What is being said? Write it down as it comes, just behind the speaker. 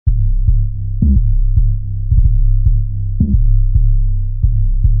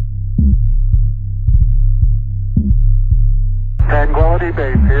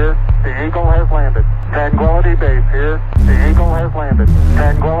Tranquility Base here. The Eagle has landed. Tranquility Base here. The Eagle has landed.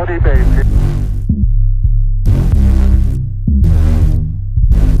 Tranquility Base here.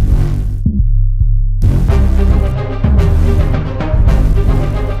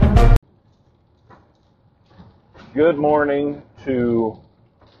 Good morning to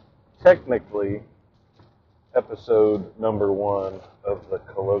technically episode number 1 of the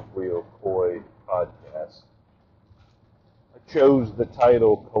Colloquial Koi podcast. I chose the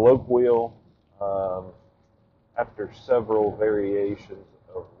title Colloquial after several variations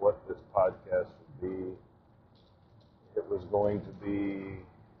of what this podcast would be. It was going to be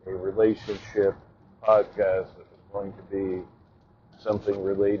a relationship podcast. It was going to be something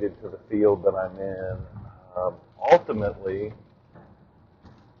related to the field that I'm in. Ultimately,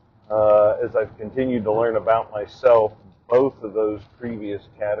 as I've continued to learn about myself, both of those previous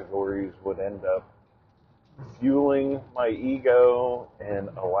categories would end up fueling my ego and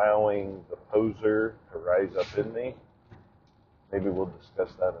allowing the poser to rise up in me. Maybe we'll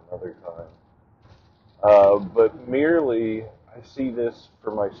discuss that another time. But merely, I see this for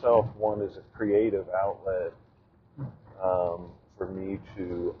myself, one, as a creative outlet for me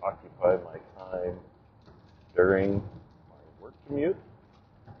to occupy my time during my work commute.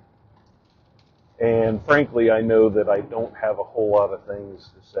 And frankly, I know that I don't have a whole lot of things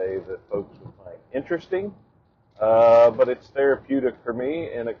to say that folks would find interesting, but it's therapeutic for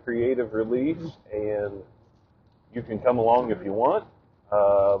me and a creative release, and you can come along if you want.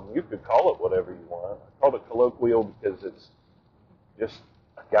 You could call it whatever you want. I called it colloquial because it's just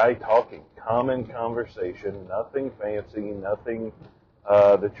a guy talking, common conversation, nothing fancy, nothing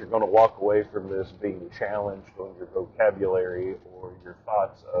that you're going to walk away from this being challenged on your vocabulary or your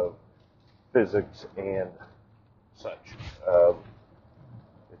thoughts of physics and such.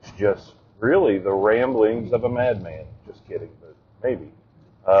 It's just really the ramblings of a madman. Just kidding, but maybe.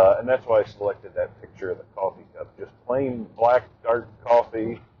 And that's why I selected that picture of the coffee cup. Just plain black, dark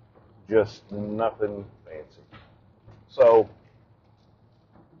coffee, just nothing fancy. So,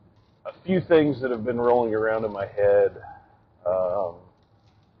 a few things that have been rolling around in my head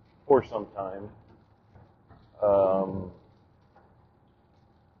for some time.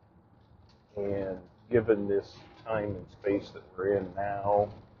 And given this time and space that we're in now,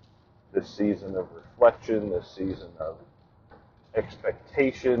 this season of reflection, this season of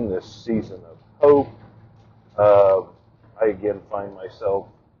expectation, this season of hope, I again find myself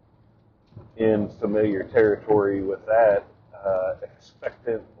in familiar territory with that,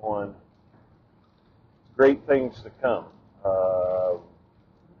 expectant on great things to come.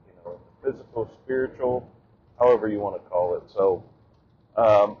 Physical, spiritual, however you want to call it. So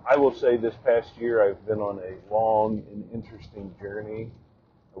I will say this past year I've been on a long and interesting journey.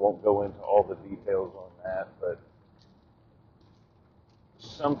 I won't go into all the details on that, but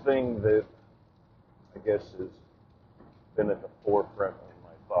something that I guess has been at the forefront of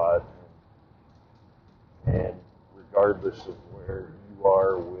my thought, and regardless of where you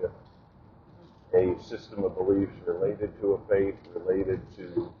are with a system of beliefs related to a faith, related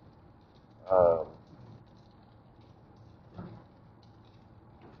to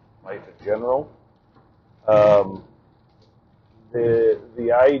life in general,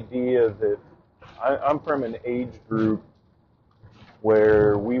 the idea that I'm from an age group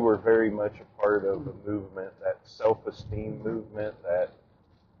where we were very much a part of a movement, that self-esteem movement, that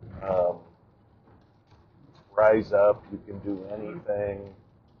rise up, you can do anything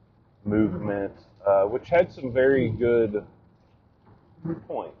movement, which had some very good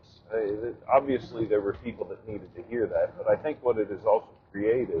points. Obviously, there were people that needed to hear that, but I think what it has also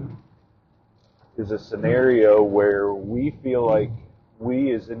created is a scenario where we feel like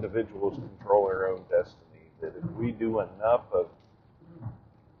we as individuals control our own destiny, that if we do enough of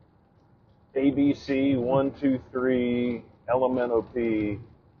ABC, 1, 2, 3, LMNOP,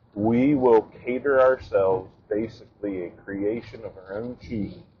 we will cater ourselves, basically a creation of our own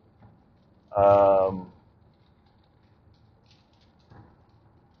choosing.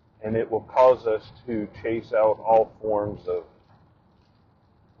 And it will cause us to chase out all forms of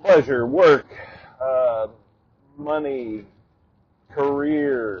pleasure, work, money,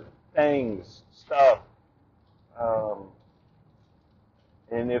 career, things, stuff.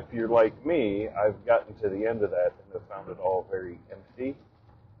 And if you're like me, I've gotten to the end of that and have found it all very empty,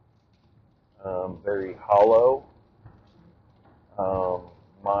 very hollow.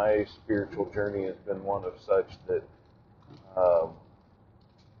 My spiritual journey has been one of such that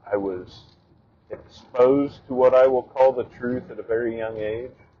I was exposed to what I will call the truth at a very young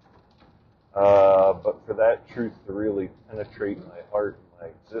age. But for that truth to really penetrate my heart and my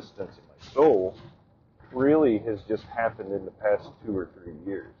existence and my soul, really has just happened in the past 2 or 3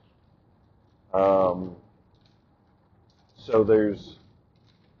 years. So there's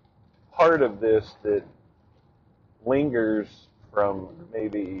part of this that lingers from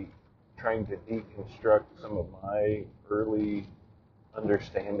maybe trying to deconstruct some of my early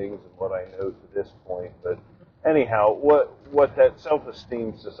understandings and what I know to this point. But anyhow, what that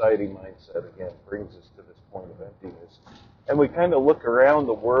self-esteem society mindset, again, brings us to this point of emptiness. And we kind of look around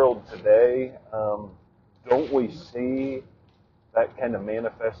the world today, don't we see that kind of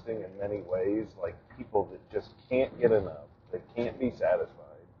manifesting in many ways, like people that just can't get enough, they can't be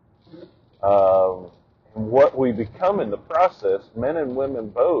satisfied. And what we become in the process, men and women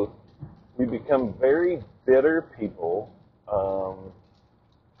both, we become very bitter people,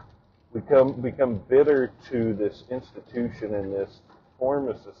 become bitter to this institution and this form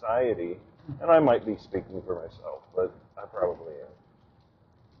of society, and I might be speaking for myself, but I probably am.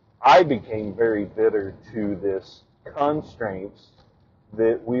 I became very bitter to this constraints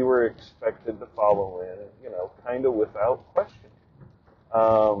that we were expected to follow in, kind of without question.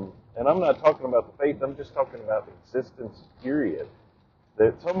 And I'm not talking about the faith, I'm just talking about existence, period.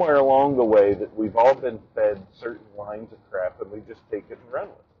 That somewhere along the way that we've all been fed certain lines of crap and we just take it and run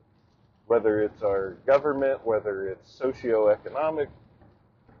with it. Whether it's our government, whether it's socioeconomic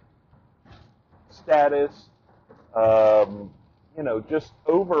status, just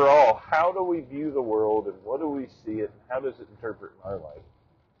overall, how do we view the world and what do we see it and how does it interpret in our life?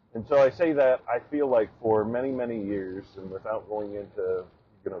 And so I say that I feel like for many, many years, and without going into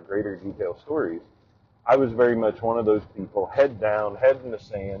greater detail stories, I was very much one of those people, head down, head in the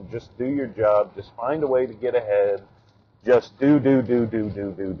sand, just do your job, just find a way to get ahead, just do, and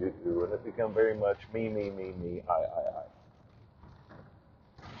it became very much me, I.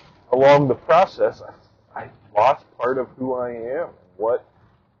 Along the process, I lost part of who I am, what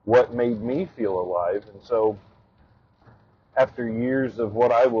made me feel alive, and so after years of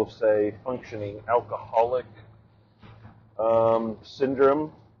what I will say functioning alcoholic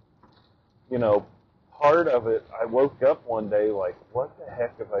syndrome, part of it, I woke up one day like, what the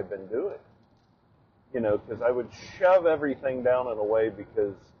heck have I been doing? Because I would shove everything down in a way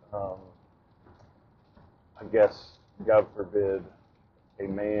because, I guess, God forbid, a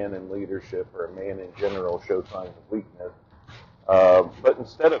man in leadership or a man in general show signs of weakness. But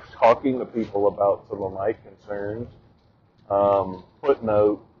instead of talking to people about some of my concerns,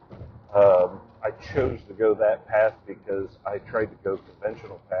 footnote, I chose to go that path because I tried to go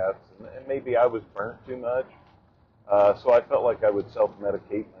conventional paths, and maybe I was burnt too much. So I felt like I would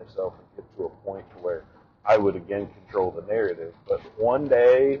self-medicate myself and get to a point to where I would again control the narrative. But one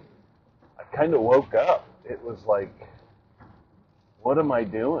day, I kind of woke up. It was like, what am I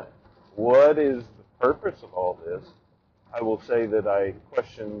doing? What is the purpose of all this? I will say that I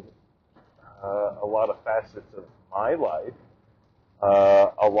questioned a lot of facets of my life,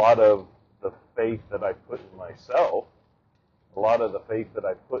 a lot of the faith that I put in myself, a lot of the faith that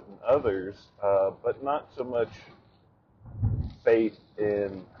I put in others, but not so much faith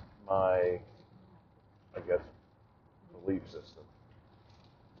in my, I guess, belief system.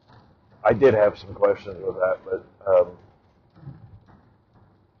 I did have some questions with that, but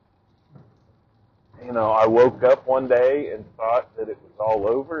I woke up one day and thought that it was all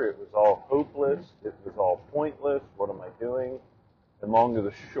over, it was all hopeless, it was all pointless, what am I doing? And long to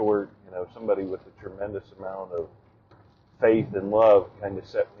the short, somebody with a tremendous amount of faith and love kind of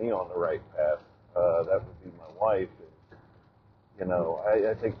set me on the right path. That would be my wife. And,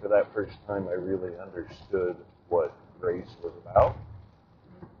 I think for that first time I really understood what grace was about.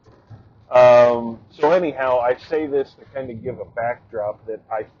 So anyhow, I say this to kind of give a backdrop that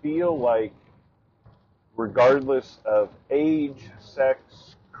I feel like regardless of age,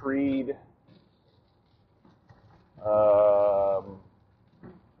 sex, creed, what's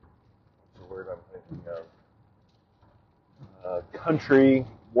the word I'm thinking of? Country,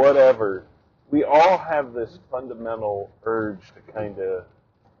 whatever. We all have this fundamental urge to kind of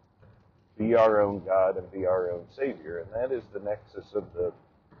be our own God and be our own Savior, and that is the nexus of the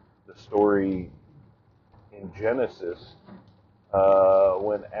story in Genesis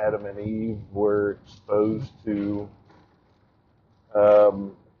when Adam and Eve were exposed to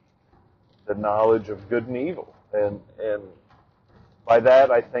the knowledge of good and evil. And by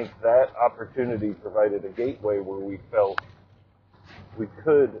that, I think that opportunity provided a gateway where we felt we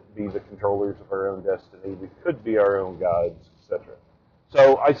could be the controllers of our own destiny, we could be our own gods, etc.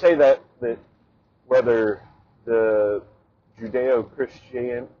 So I say that whether the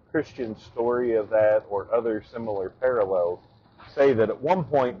Judeo-Christian story of that or other similar parallels say that at one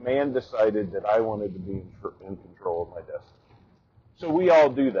point man decided that I wanted to be in control of my destiny. So we all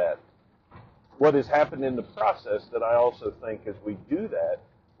do that. what has happened in the process that I also think as we do that,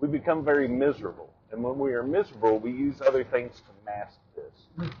 we become very miserable. And when we are miserable, we use other things to mask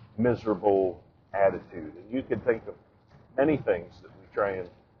this miserable attitude. And you can think of many things that we try and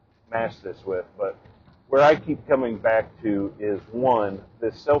mask this with, but where I keep coming back to is, one,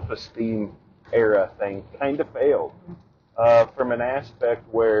 this self-esteem era thing kind of failed from an aspect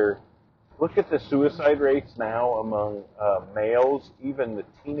where, look at the suicide rates now among males, even the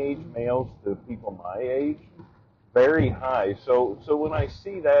teenage males, the people my age, very high. So when I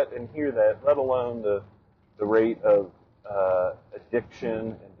see that and hear that, let alone the rate of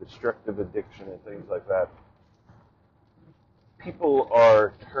addiction and destructive addiction and things like that, people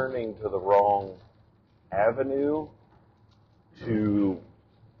are turning to the wrong avenue to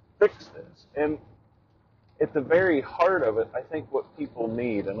fix this. And at the very heart of it, I think what people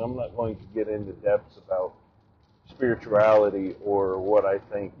need, and I'm not going to get into depths about spirituality or what I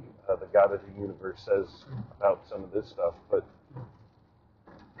think the God of the universe says about some of this stuff, but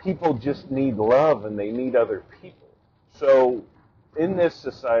people just need love and they need other people. So in this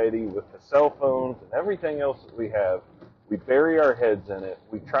society with the cell phones and everything else that we have, we bury our heads in it.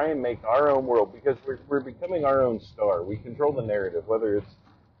 We try and make our own world because we're becoming our own star. We control the narrative, whether it's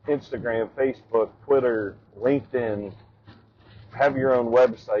Instagram, Facebook, Twitter, LinkedIn, have your own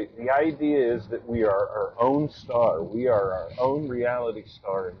website. The idea is that we are our own star. We are our own reality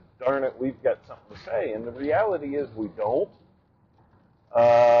star. And darn it, we've got something to say. And the reality is we don't.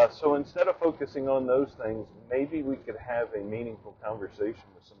 So instead of focusing on those things, maybe we could have a meaningful conversation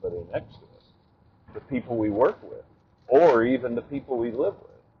with somebody next to us, the people we work with, or even the people we live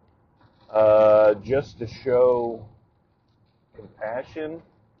with, just to show compassion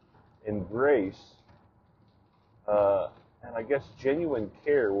and grace, and I guess genuine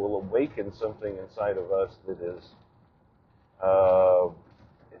care will awaken something inside of us that is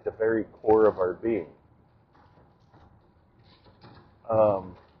at the very core of our being.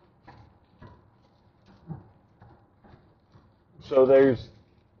 So there's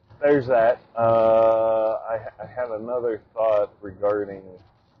that. I have another thought regarding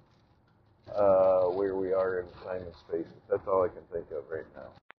where we are in time and space. That's all I can think of right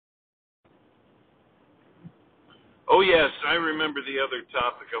now. Oh, yes, I remember the other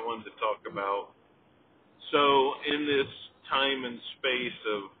topic I wanted to talk about. So in this time and space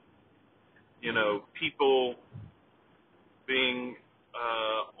of, people being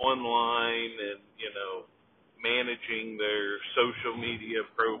online and, managing their social media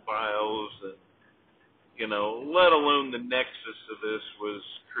profiles and, let alone the nexus of this was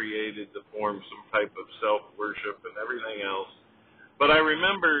created to form some type of self-worship and everything else. But I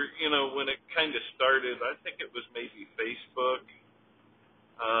remember, when it kind of started, I think it was maybe Facebook,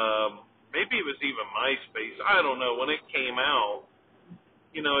 maybe it was even MySpace, I don't know, when it came out,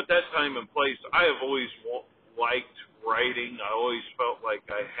 at that time and place, I have always liked writing. I always felt like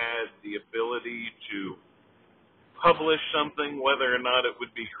I had the ability to publish something, whether or not it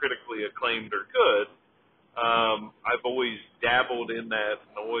would be critically acclaimed or good. I've always dabbled in that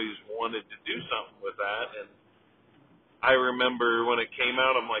and always wanted to do something with that. And I remember when it came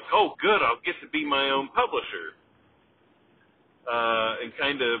out, I'm like, oh, good, I'll get to be my own publisher. And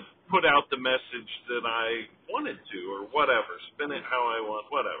kind of put out the message that I wanted to, or whatever, spin it how I want,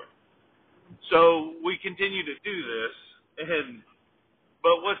 whatever. So we continue to do this,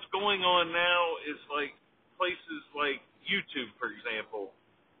 but what's going on now is like places like YouTube, for example,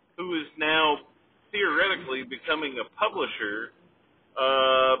 who is now theoretically becoming a publisher,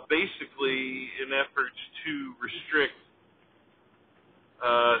 basically in efforts to restrict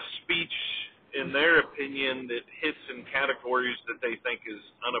speech, in their opinion, that hits in categories that they think is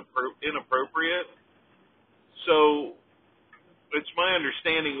inappropriate. So it's my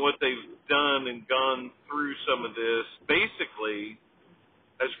understanding what they've done and gone through some of this basically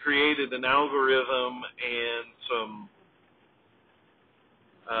has created an algorithm and some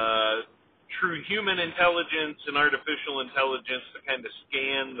true human intelligence and artificial intelligence to kind of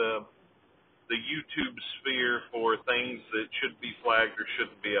scan the YouTube sphere for things that should be flagged or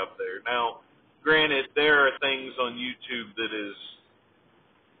shouldn't be up there. Now, granted, there are things on YouTube that is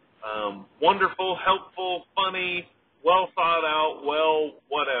wonderful, helpful, funny, well thought out,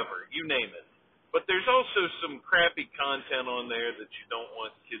 whatever, you name it. But there's also some crappy content on there that you don't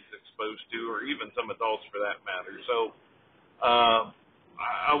want kids exposed to, or even some adults for that matter. So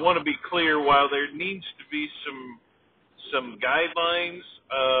I want to be clear, while there needs to be some guidelines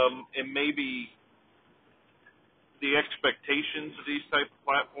and maybe the expectations of these type of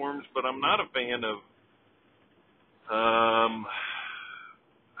platforms, but I'm not a fan of,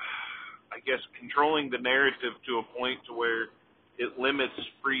 I guess, controlling the narrative to a point to where it limits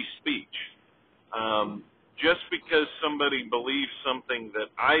free speech. Just because somebody believes something that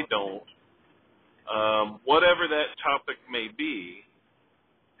I don't, whatever that topic may be,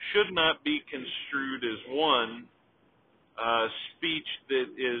 should not be construed as one, speech that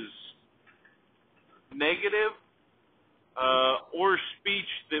is negative, or speech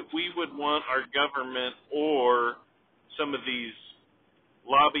that we would want our government or some of these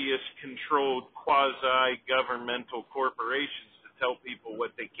lobbyist-controlled quasi-governmental corporations to tell people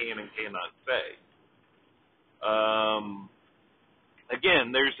what they can and cannot say.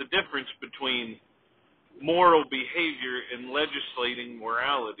 Again, there's a difference between moral behavior and legislating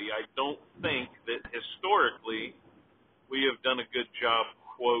morality. I don't think that historically we have done a good job,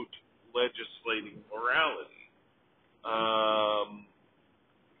 quote, legislating morality.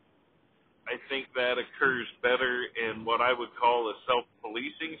 I think that occurs better in what I would call a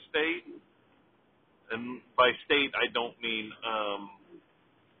self-policing state. And by state, I don't mean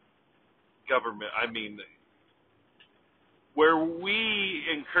government. I mean where we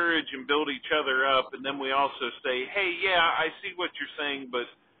encourage and build each other up, and then we also say, hey, yeah, I see what you're saying, but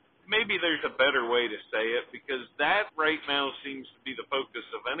maybe there's a better way to say it, because that right now seems to be the focus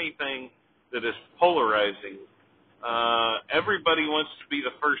of anything that is polarizing. Everybody wants to be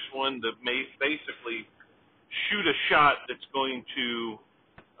the first one to basically shoot a shot that's going to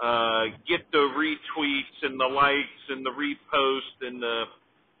get the retweets and the likes and the reposts and the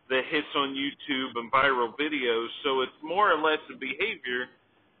hits on YouTube and viral videos. So it's more or less a behavior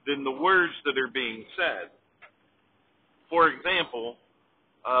than the words that are being said. For example,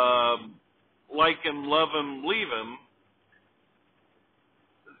 like him, love him, leave him,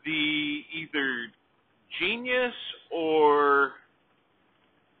 the either genius or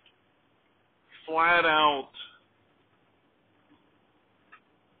flat out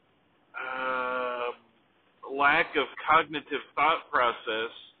lack of cognitive thought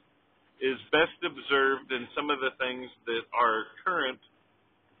process is best observed in some of the things that our current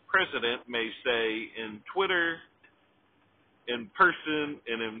president may say in Twitter, in person,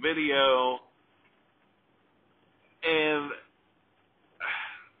 and in video. And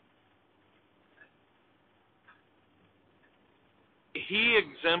he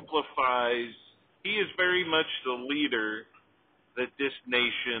exemplifies, he is very much the leader that this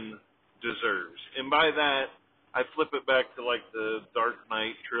nation deserves. And by that, I flip it back to like the Dark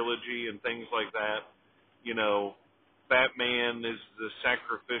Knight trilogy and things like that. You know, Batman is the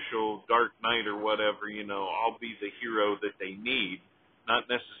sacrificial Dark Knight or whatever, you know, I'll be the hero that they need, not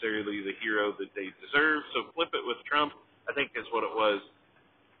necessarily the hero that they deserve. So flip it with Trump, I think is what it was.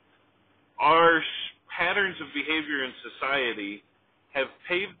 Our patterns of behavior in society have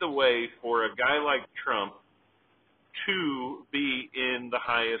paved the way for a guy like Trump to be in the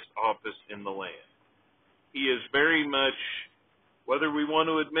highest office in the land. He is very much, whether we want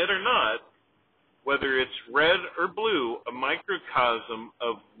to admit or not, whether it's red or blue, a microcosm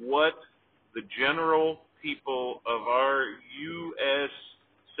of what the general people of our U.S.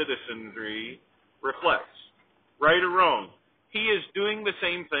 citizenry reflects. Right or wrong, he is doing the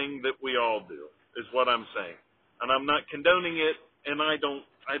same thing that we all do, is what I'm saying. And I'm not condoning it, and I don't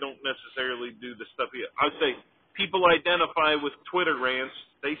necessarily do the stuff here. I say people identify with Twitter rants.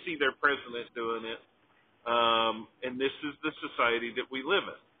 They see their president doing it. And this is the society that we live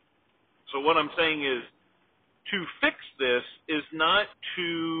in. So what I'm saying is, to fix this is not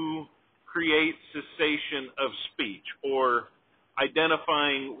to create cessation of speech or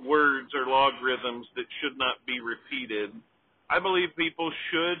identifying words or logarithms that should not be repeated. I believe people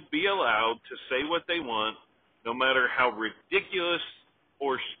should be allowed to say what they want, no matter how ridiculous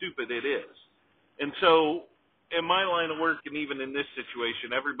or stupid it is. And so, in my line of work, and even in this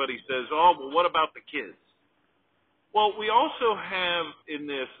situation, everybody says, oh, well, what about the kids? Well, we also have in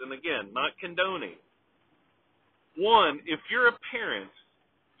this, and again, not condoning, one, if you're a parent,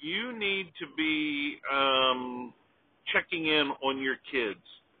 you need to be checking in on your kids,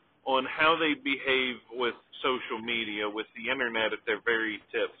 on how they behave with social media, with the internet at their very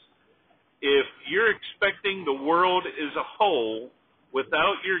tips. If you're expecting the world as a whole,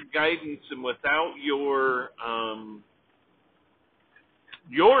 without your guidance and without your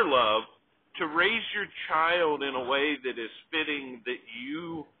love, to raise your child in a way that is fitting, that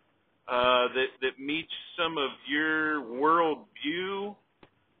you that meets some of your world view.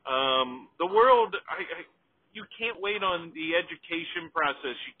 The world, you can't wait on the education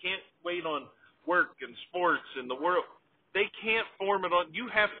process. You can't wait on work and sports and the world. They can't form it on. You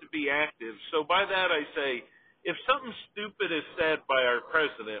have to be active. So by that I say, if something stupid is said by our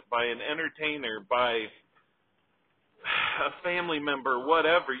president, by an entertainer, by a family member,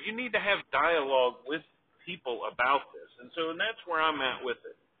 whatever, you need to have dialogue with people about this. And that's where I'm at with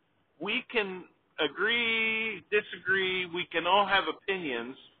it. We can agree, disagree, we can all have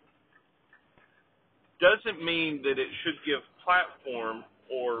opinions, doesn't mean that it should give platform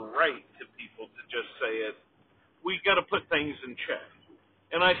or right to people to just say it. We got to put things in check.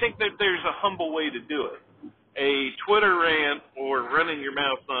 And I think that there's a humble way to do it. A Twitter rant or running your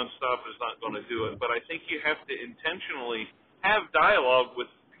mouth nonstop is not going to do it, but I think you have to intentionally have dialogue with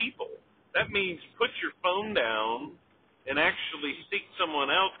people. That means put your phone down and actually seek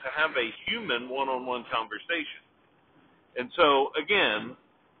someone out to have a human one-on-one conversation. And so, again,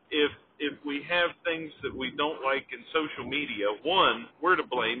 if we have things that we don't like in social media, one, we're to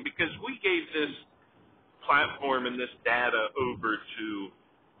blame because we gave this platform and this data over to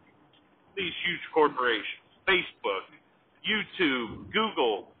these huge corporations, Facebook, YouTube,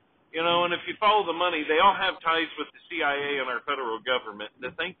 Google, and if you follow the money, they all have ties with the CIA and our federal government. And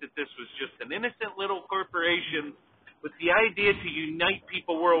to think that this was just an innocent little corporation with the idea to unite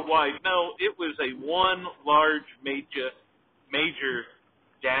people worldwide, no, it was a one large major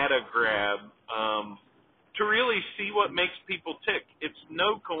data grab to really see what makes people tick. It's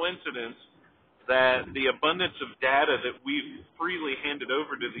no coincidence that the abundance of data that we've freely handed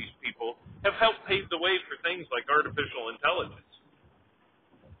over to these people have helped pave the way for things like artificial intelligence.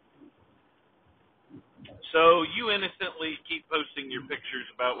 So you innocently keep posting your pictures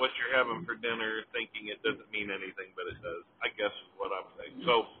about what you're having for dinner, thinking it doesn't mean anything, but it does, I guess is what I'm saying.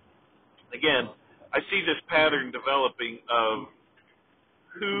 So, again, I see this pattern developing of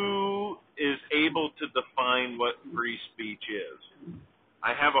who is able to define what free speech is.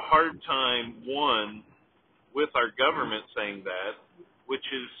 I have a hard time, one, with our government saying that, which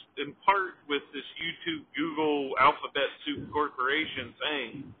is in part with this YouTube, Google, Alphabet Soup Corporation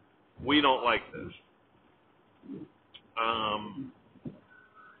saying, we don't like this.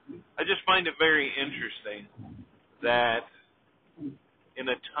 I just find it very interesting that in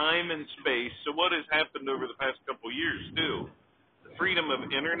a time and space, so what has happened over the past couple of years, too, the Freedom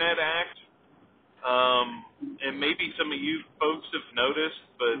of Internet Act, and maybe some of you folks have noticed,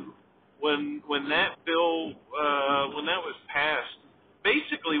 but when that bill, when that was passed,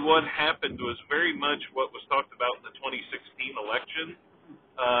 basically what happened was very much what was talked about in the 2016 election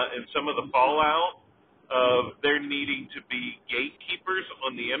and some of the fallout of there needing to be gatekeepers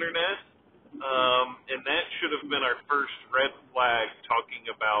on the Internet, and that should have been our first red flag talking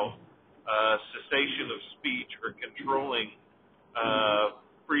about cessation of speech or controlling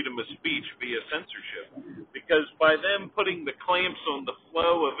freedom of speech via censorship. Because by them putting the clamps on the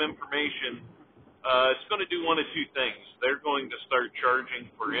flow of information, it's going to do one of two things. They're going to start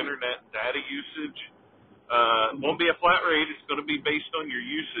charging for Internet data usage. It won't be a flat rate. It's going to be based on your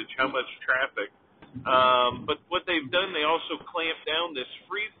usage, how much traffic. But what they've done, they also clamp down this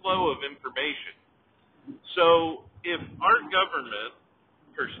free flow of information. So if our government,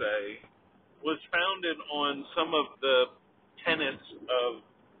 per se, was founded on some of the tenets of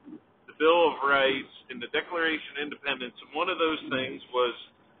the Bill of Rights and the Declaration of Independence, and one of those things was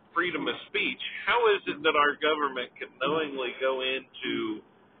freedom of speech, how is it that our government can knowingly go into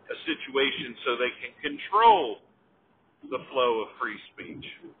a situation so they can control the flow of free speech?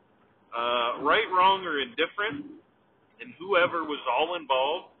 Right, wrong, or indifferent, and whoever was all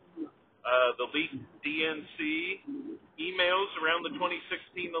involved, the leaked DNC emails around the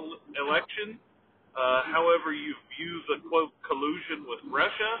 2016 election, however you view the, quote, collusion with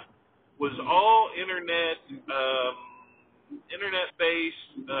Russia, was all internet-based,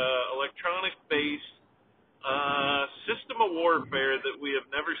 electronic-based system of warfare that we have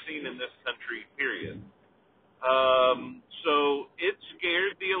never seen in this country, period. So it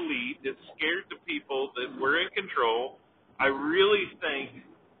scared the elite. It scared the people that were in control. I really think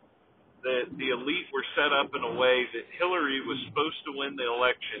that the elite were set up in a way that Hillary was supposed to win the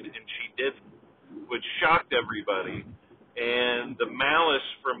election, and she didn't, which shocked everybody. And the malice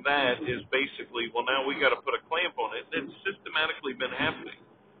from that is basically, well, now we got to put a clamp on it. It's systematically been happening.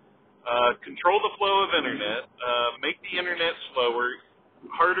 Control the flow of Internet, make the Internet slower,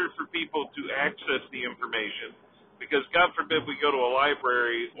 harder for people to access the information, because God forbid we go to a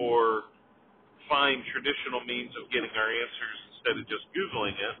library or find traditional means of getting our answers instead of just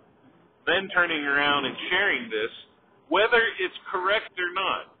Googling it, then turning around and sharing this, whether it's correct or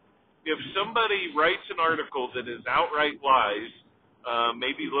not. If somebody writes an article that is outright lies,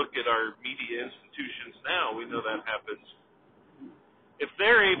 maybe look at our media institutions now, we know that happens. If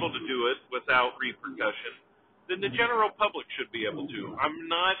they're able to do it without repercussion, then the general public should be able to. I'm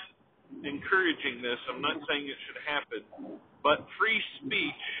not encouraging this. I'm not saying it should happen. But free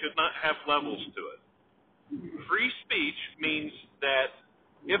speech should not have levels to it. Free speech means that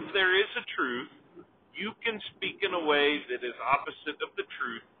if there is a truth, you can speak in a way that is opposite of the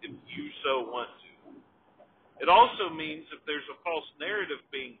truth if you so want to. It also means if there's a false narrative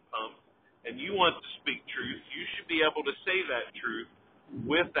being pumped and you want to speak truth, you should be able to say that truth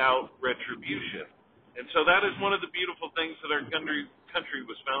without retribution. And so that is one of the beautiful things that our country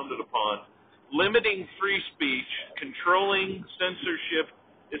was founded upon. Limiting free speech, controlling censorship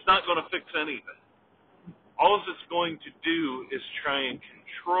is not going to fix anything. All it's going to do is try and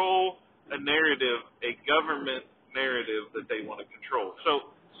control a narrative, a government narrative that they want to control.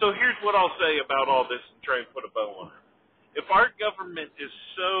 So here's what I'll say about all this and try and put a bow on it. If our government is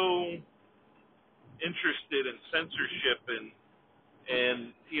so interested in censorship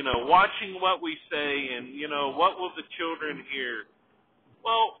and you know, watching what we say and, you know, what will the children hear,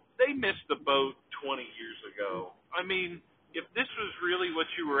 well, they missed the boat 20 years ago. I mean, if this was really what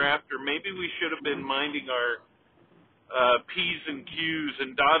you were after, maybe we should have been minding our P's and Q's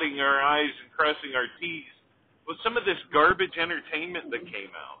and dotting our I's and crossing our T's with some of this garbage entertainment that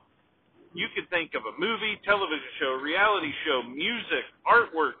came out. You could think of a movie, television show, reality show, music,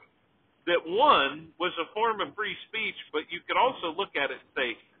 artwork, that one was a form of free speech, but you could also look at it and say,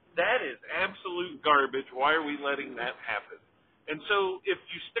 that is absolute garbage. Why are we letting that happen? And so if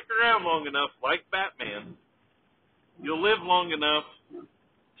you stick around long enough, like Batman, you'll live long enough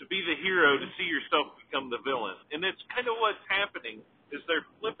to be the hero to see yourself become the villain. And it's kind of what's happening is they're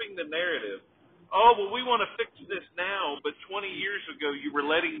flipping the narrative. Oh, well, we want to fix this now, but 20 years ago you were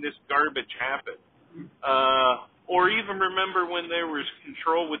letting this garbage happen. Or even remember when there was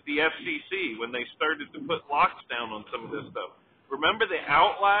control with the FCC, when they started to put locks down on some of this stuff. Remember the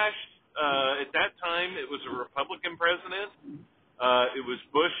outlash? At that time, it was a Republican president. It was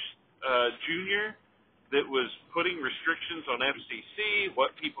Bush Jr. that was putting restrictions on FCC,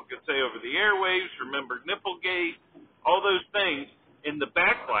 what people could say over the airwaves. Remember Nipplegate, all those things. In the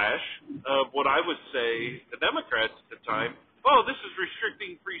backlash of what I would say the Democrats at the time, oh, this is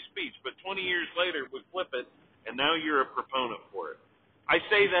restricting free speech, but 20 years later we flip it, and now you're a proponent for it. I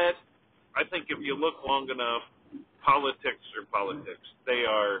say that, I think if you look long enough, politics are politics. They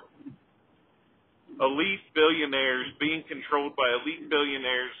are elite billionaires being controlled by elite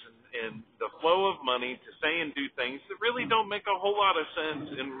billionaires and the flow of money to say and do things that really don't make a whole lot of sense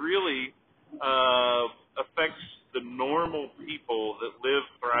and really affects the normal people that live,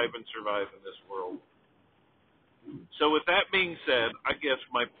 thrive, and survive in this world. So with that being said, I guess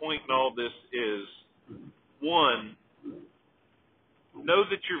my point in all this is, one, know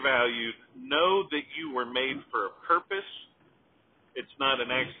that you're valued. Know that you were made for a purpose. It's not an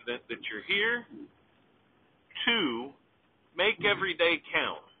accident that you're here. Two, make every day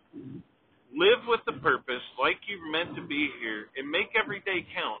count. Live with the purpose like you're meant to be here and make every day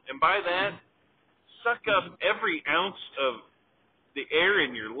count. And by that, suck up every ounce of the air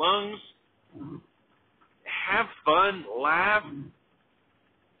in your lungs. Have fun, laugh,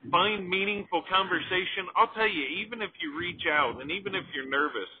 find meaningful conversation. I'll tell you, even if you reach out and even if you're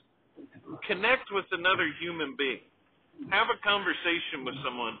nervous, connect with another human being. Have a conversation with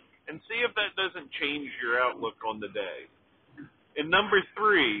someone and see if that doesn't change your outlook on the day. And number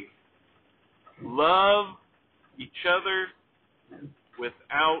three, love each other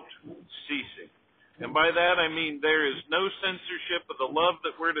without ceasing. And by that I mean there is no censorship of the love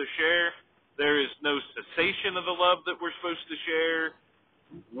that we're to share. There is no cessation of the love that we're supposed to share.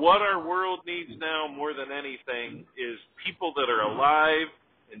 What our world needs now more than anything is people that are alive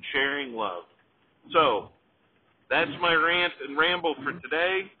and sharing love. So, that's my rant and ramble for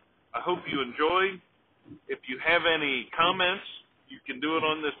today. I hope you enjoyed. If you have any comments, you can do it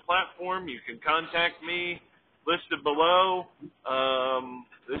on this platform. You can contact me listed below.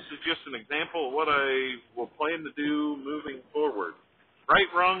 This is just an example of what I will plan to do moving forward. Right,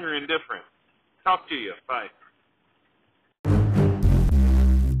 wrong, or indifferent. Talk to you. Bye.